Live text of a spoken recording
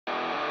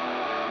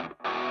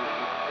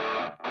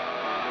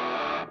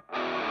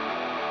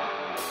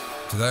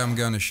Today I'm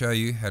going to show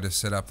you how to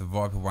set up the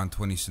Viper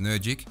 120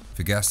 Synergic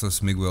for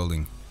gasless MIG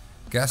welding.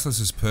 Gasless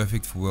is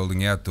perfect for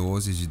welding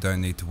outdoors as you don't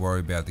need to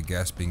worry about the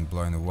gas being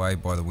blown away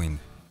by the wind.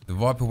 The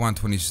Viper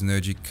 120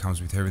 Synergic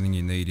comes with everything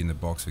you need in the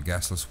box for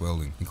gasless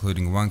welding,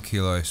 including a 1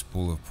 kilo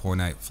spool of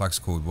 0.8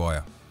 Flux-Cored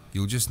wire.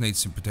 You'll just need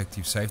some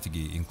protective safety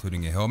gear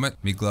including a helmet,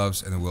 MIG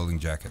gloves and a welding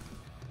jacket.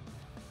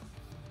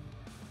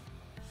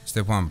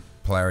 Step 1.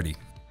 Polarity.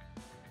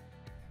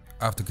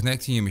 After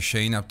connecting your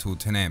machine up to a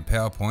 10 amp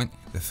power point,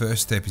 the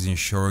first step is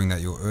ensuring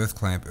that your earth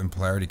clamp and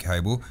polarity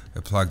cable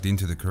are plugged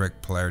into the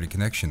correct polarity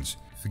connections.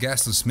 For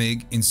gasless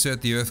MIG,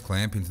 insert the earth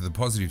clamp into the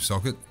positive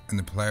socket and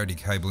the polarity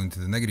cable into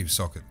the negative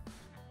socket.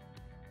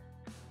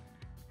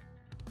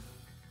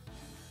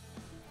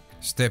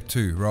 Step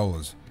 2.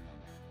 Rollers.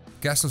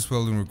 Gasless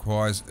welding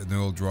requires an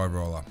oil dry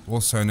roller,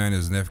 also known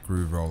as an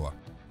F-groove roller.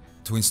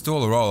 To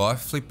install a roller,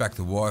 flip back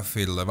the wire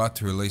feeder lever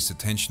to release the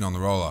tension on the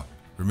roller.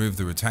 Remove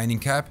the retaining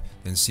cap,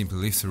 then simply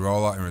lift the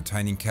roller and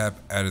retaining cap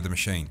out of the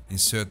machine.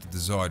 Insert the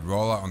desired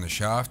roller on the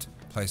shaft,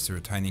 place the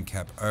retaining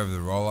cap over the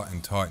roller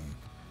and tighten.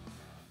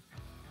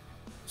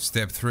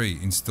 Step 3.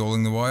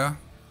 Installing the wire.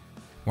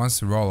 Once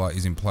the roller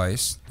is in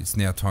place, it's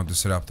now time to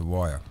set up the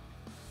wire.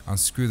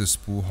 Unscrew the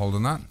spool holder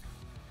nut.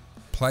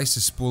 Place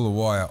the spool of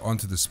wire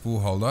onto the spool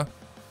holder,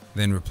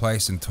 then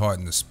replace and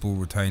tighten the spool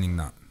retaining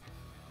nut.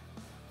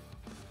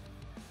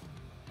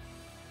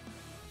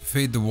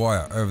 Feed the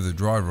wire over the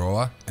dry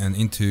roller and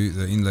into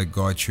the inlet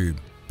guide tube.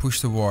 Push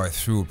the wire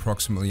through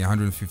approximately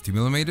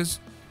 150mm,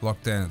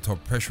 lock down the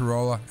top pressure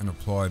roller and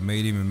apply a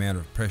medium amount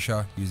of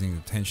pressure using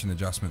the tension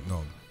adjustment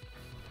knob.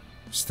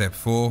 Step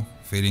 4.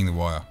 Feeding the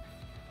wire.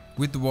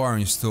 With the wire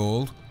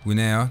installed, we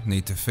now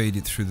need to feed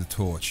it through the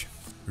torch.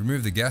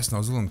 Remove the gas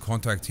nozzle and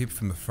contact tip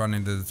from the front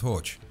end of the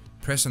torch.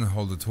 Press and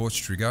hold the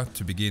torch trigger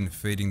to begin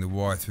feeding the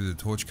wire through the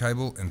torch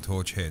cable and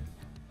torch head.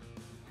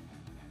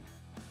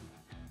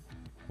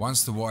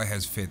 Once the wire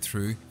has fed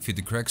through, fit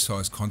the correct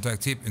size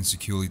contact tip and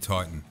securely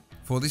tighten.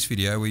 For this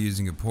video we're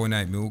using a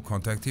 0.8mm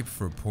contact tip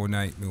for a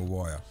 0.8mm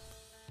wire.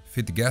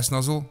 Fit the gas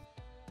nozzle,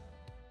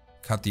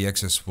 cut the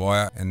excess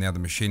wire and now the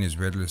machine is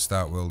ready to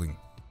start welding.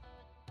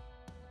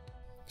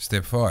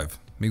 Step 5.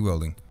 MIG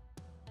welding.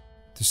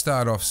 To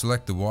start off,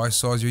 select the wire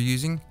size you're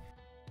using.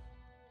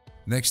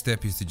 The next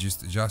step is to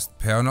just adjust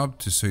the power knob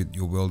to suit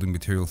your welding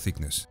material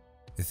thickness.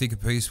 The thicker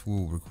piece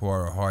will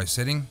require a higher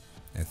setting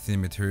and thin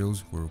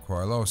materials will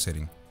require a lower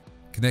setting.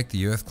 Connect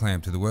the earth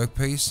clamp to the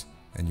workpiece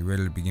and you're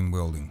ready to begin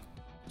welding.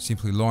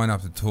 Simply line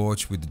up the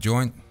torch with the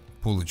joint,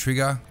 pull the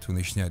trigger to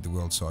initiate the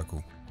weld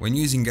cycle. When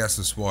using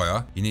gasless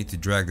wire, you need to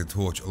drag the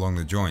torch along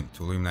the joint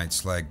to eliminate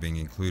slag being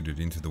included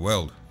into the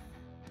weld.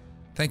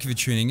 Thank you for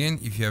tuning in.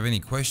 If you have any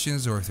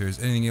questions or if there is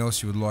anything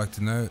else you would like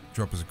to know,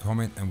 drop us a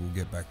comment and we'll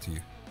get back to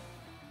you.